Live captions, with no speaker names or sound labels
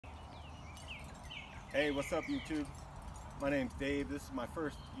Hey, what's up YouTube? My name's Dave. This is my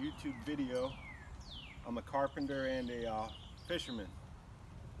first YouTube video. I'm a carpenter and a fisherman.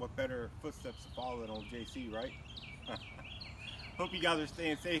 What better footsteps to follow than old JC, right? Hope you guys are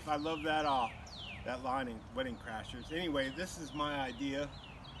staying safe. I love that line in Wedding Crashers. Anyway, this is my idea.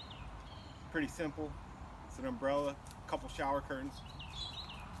 Pretty simple. It's an umbrella, a couple shower curtains.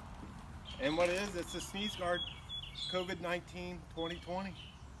 And what it is, it's a sneeze guard. COVID-19 2020.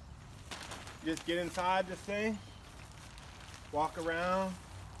 Just get inside this thing, walk around,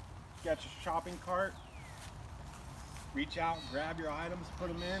 got your shopping cart, reach out, grab your items, put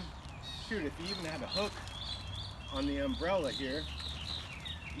them in. Shoot, if you even had a hook on the umbrella here,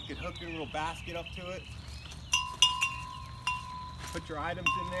 you could hook your little basket up to it, put your items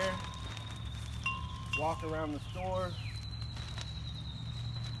in there, walk around the store.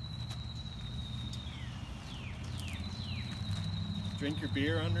 Drink your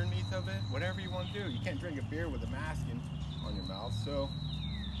beer underneath of it, whatever you want to do. You can't drink a beer with a mask on your mouth. So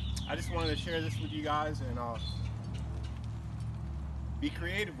I just wanted to share this with you guys, and be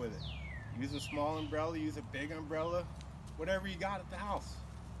creative with it. Use a small umbrella, use a big umbrella, whatever you got at the house.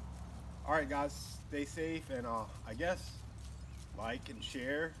 All right guys, stay safe, and I guess like and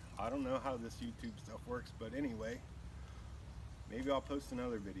share. I don't know how this YouTube stuff works, but anyway, maybe I'll post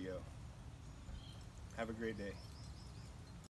another video. Have a great day.